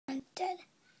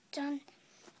done.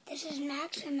 This is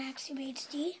Max from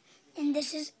MaxUHD, and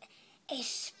this is a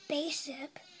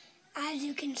spaceship. As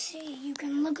you can see, you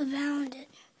can look around it,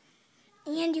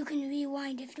 and you can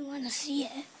rewind if you want to see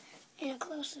it in a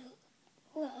closer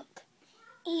look.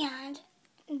 And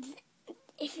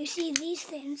if you see these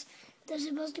things, they're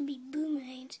supposed to be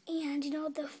boomerangs, and you know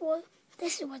what they're for?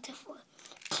 This is what they're for.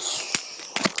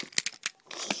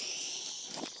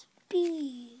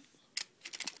 Speed.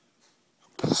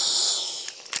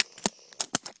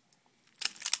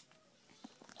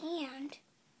 And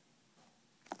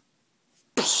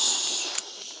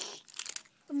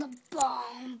the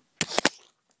bomb.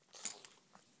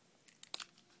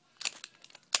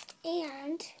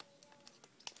 And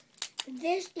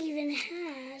this even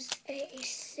has a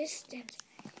assistant.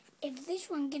 If this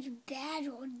one gets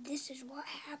battled, this is what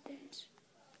happens.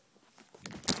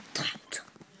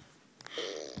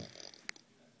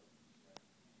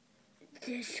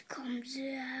 This comes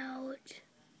out.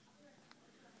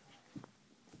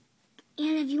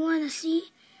 And if you want to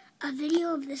see a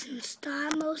video of this in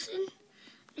stop motion,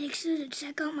 make sure to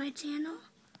check out my channel.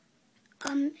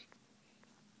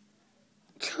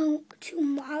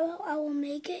 Tomorrow I will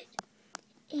make it,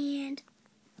 and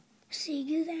see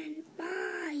you then.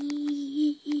 Bye.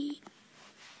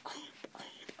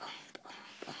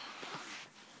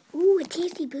 Ooh, a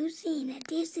tasty boosting, a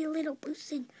tasty little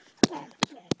boosting.